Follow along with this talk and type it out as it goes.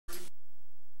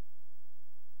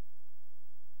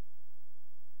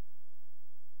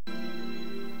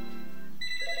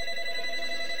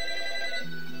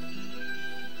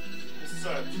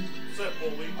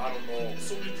I don't know.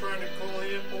 Somebody trying to call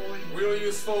here, Paulie? We don't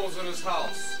use phones in this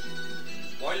house.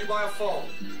 Why you buy a phone?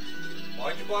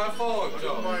 Why'd you buy a phone,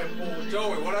 Joey?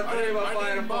 Joey, what I tell you about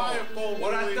buying a phone?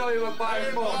 What I tell you about buying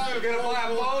a phone? You gonna buy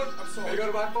a phone? I'm sorry. Are you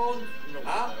gonna buy a phone? No,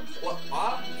 huh? I'm sorry. What?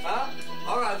 Huh?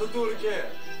 Alright, let's do it again.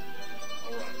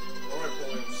 Alright,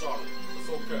 Paulie, I'm sorry. It's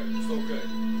okay, it's okay.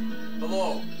 Hello.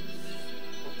 I'm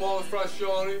Paul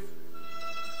Frascioni.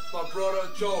 It's my brother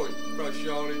Joey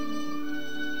Frascioni.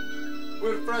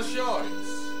 We're the Frascionis.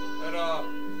 And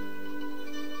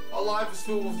our life is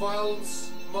filled with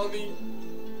violence, money,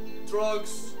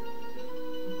 drugs.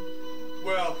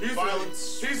 Well,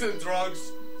 he's in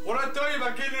drugs. What I tell you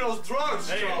about getting in those drugs,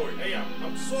 Joey? Hey,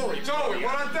 I'm sorry. Joey,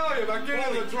 what I tell you about getting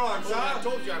into the drugs, huh? I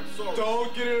told you I'm sorry.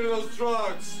 Don't get into those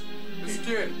drugs. This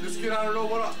kid, I don't know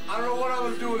what I'm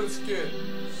gonna do with this kid.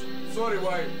 So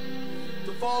anyway,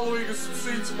 the following is some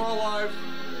scenes from my life.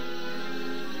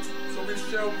 So we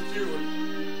share with you.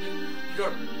 You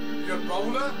got a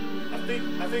problem with that? I think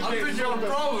you have a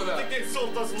problem with that. I think they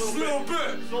sold us a little bit.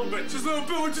 Just a little bit. Just a little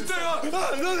bit. What you think?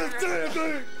 Another damn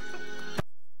thing.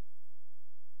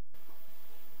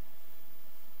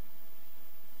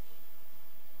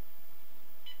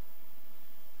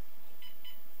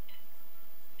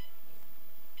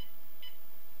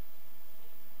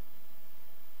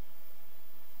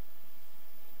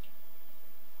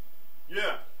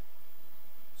 Yeah.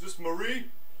 Is this Marie?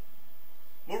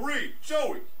 Marie,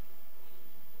 Joey.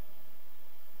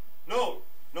 No,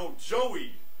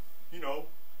 Joey. You know,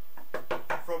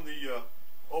 from the,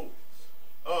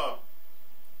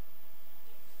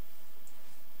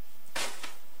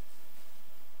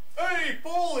 Hey,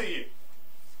 Paulie!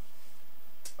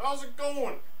 How's it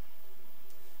going?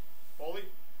 Paulie?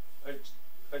 Hey,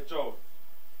 Joey.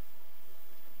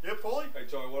 Yeah, Paulie? Hey,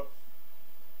 Joey,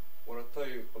 what I tell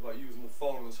you about using the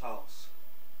phone in this house?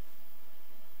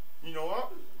 You know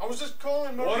what? I was just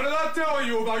calling Marie. What did I tell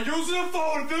you about using the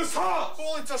phone in this house?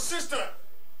 Paulie, it's a sister.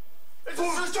 It's a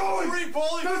sister, Joey! Marie,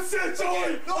 Paulie. That's it,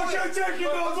 Joey! I can't take you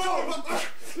no more!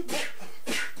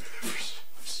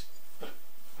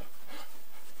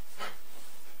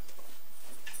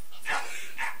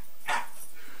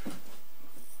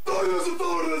 Don't use the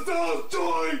phone in this house,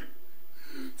 Joey!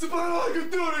 It's about all I can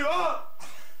do to you, huh?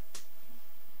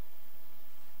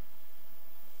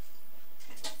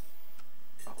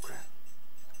 Okay.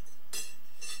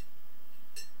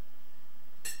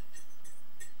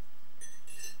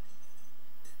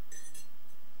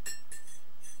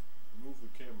 Move the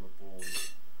camera, Paulie.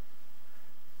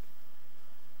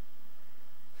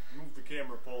 Move the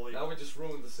camera, Paulie. Now we just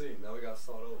ruined the scene. Now we gotta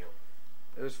start over.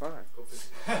 It was fine. Go fix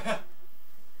it.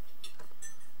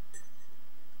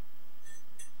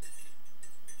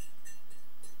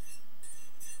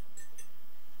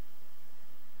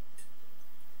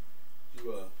 Du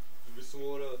get some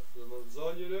more of the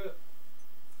lasagna there?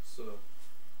 It's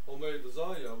homemade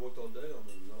lasagna. I worked all day on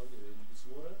the lasagna. You get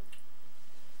some more of that?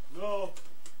 No.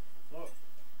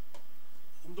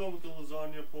 I'm done with the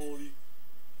lasagna, Paulie.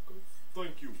 Good.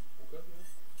 Thank you. Okay, yeah.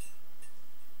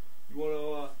 You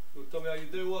wanna tell me how your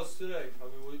day was today? I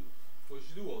mean, what did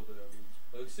you do all day? I mean,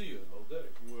 I didn't see you all day.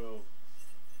 Well,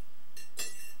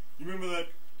 you remember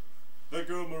that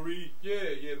girl Marie?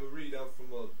 Yeah, Marie down from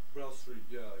Brown Street.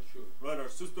 Yeah, sure. Right, our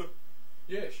sister?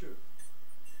 Yeah, sure.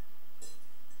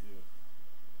 Yeah.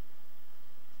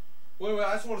 Wait,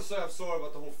 I just want to say I'm sorry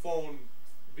about the whole phone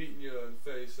beating you in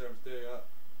the face and everything. I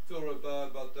feel real bad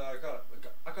about that. I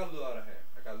got a little out of hand.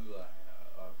 I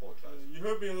apologize. You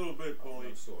hurt me a little bit, Paulie.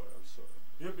 I'm sorry.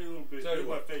 You hit me a little bit. Tell you hit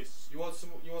my what, face. You want some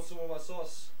more of my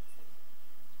sauce?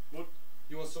 What?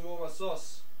 You want some more of my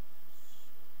sauce?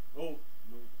 Oh,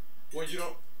 no. Well, you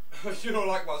don't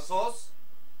like my sauce?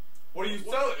 What are you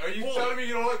telling? Are you telling me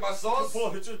you don't like my sauce?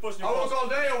 Paul, it's just pushing I work all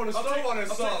day on the stove on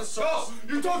this sauce.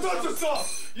 No, you don't touch the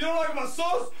sauce. You don't like my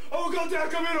sauce? I will go there,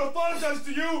 come here and apologize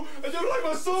to you, and you don't like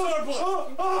my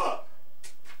sauce.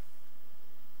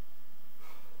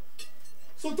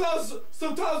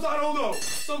 Sometimes I don't know.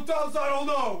 Sometimes I don't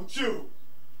know with you.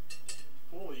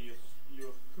 Paulie,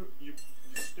 you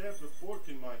stabbed a fork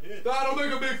in my head. Nah, don't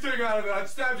make a big thing out of it. I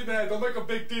stabbed you in the head. Don't make a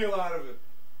big deal out of it.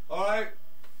 Alright?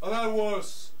 I've had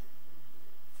worse.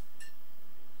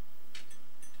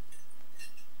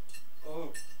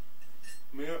 Oh.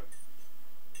 May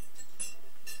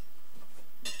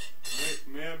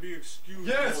I be excused?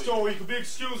 Yes, Paulie? Joey, you can be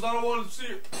excused. I don't want to see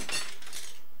it.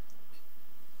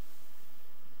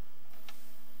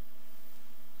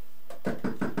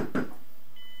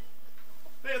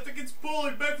 Hey, I think it's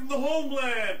Paulie back from the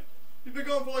homeland. He's been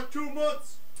gone for like 2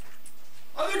 months.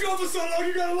 I've been gone for so long,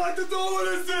 you gotta lock the door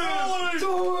when it's in!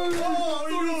 Joey!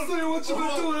 Don't say what you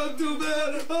been doing, I do,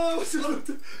 man! Oh, what you been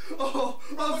doing? Oh,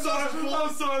 I'm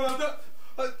sorry about that.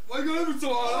 Why you gonna be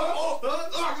so hard,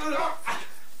 huh?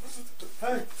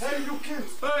 Hey, you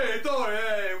kids! Hey, Dory,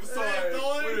 hey, I'm sorry. Hey,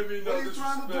 Dory. We didn't mean no What are you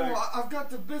trying to do? disrespect. I've got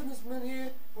the businessmen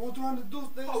here, and we're trying to do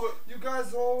things. Oh, You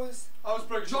guys are always I was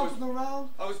breaking Joey's, jumping around.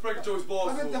 I was breaking Joey's balls.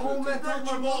 I a meant the little whole bit. man talking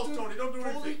Break your about balls, nothing. Tony. Don't do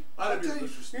anything. I didn't tell mean you,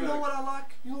 disrespect. you know what I like?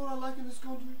 You know what I like in this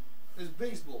country? Is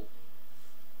baseball.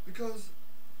 Because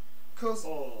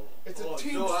it's a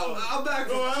team No, sport. I'm back.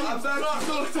 I'm back.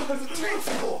 It's a team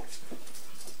sport.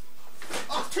 A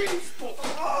team sport.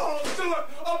 Oh, do it.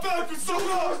 I'm back for so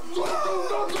long.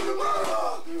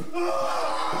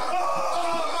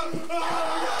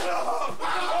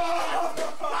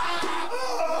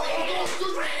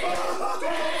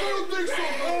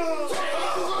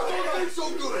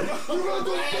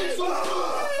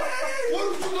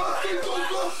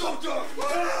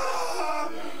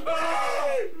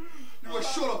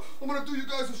 Shut up. I'm gonna do you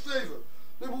guys a favor.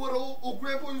 Remember what old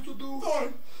grandpa used to do?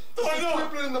 Don't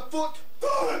Crippling in the foot.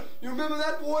 You remember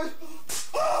that, boy?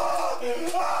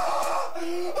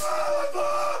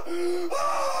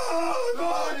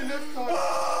 You next time.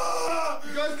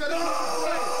 You guys gotta think with your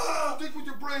brains. Think with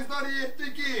your brains, not here.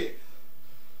 Think here.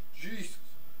 Jesus.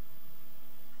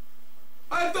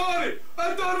 I thought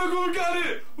we got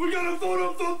it. We got a photo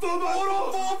over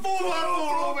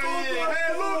here.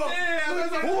 Hey, look here.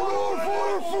 There's a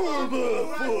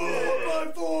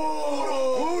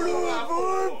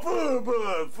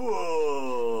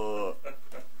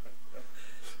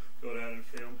Go down and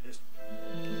film history.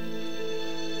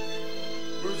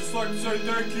 We'd just like to say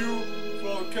thank you for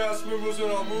all the cast members in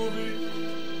our movie.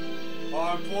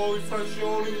 I'm Paulie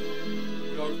Francione.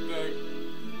 We'd like to thank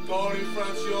Donnie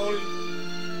Francione.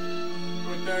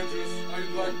 We're dangerous.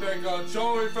 I'd like to thank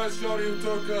Joey Francione, who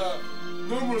took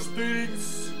numerous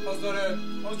beatings. How's that at?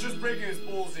 I was just breaking his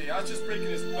balls here.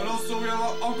 And also we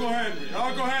have Uncle Henry.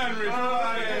 Uncle Henry,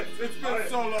 it's been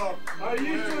so long. Are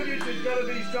you sure this is going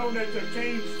to be shown at the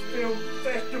King's Film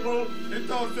Festival? He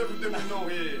tells everything we know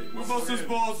here. We bust his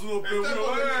balls a little bit. Hey,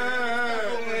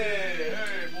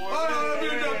 boy. I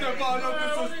mean, not that bad, no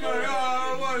disrespect.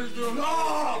 What is doing?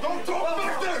 Don't talk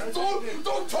back there, son!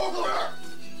 Don't talk back!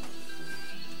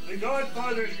 The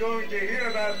Godfather's going to hear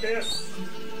about this.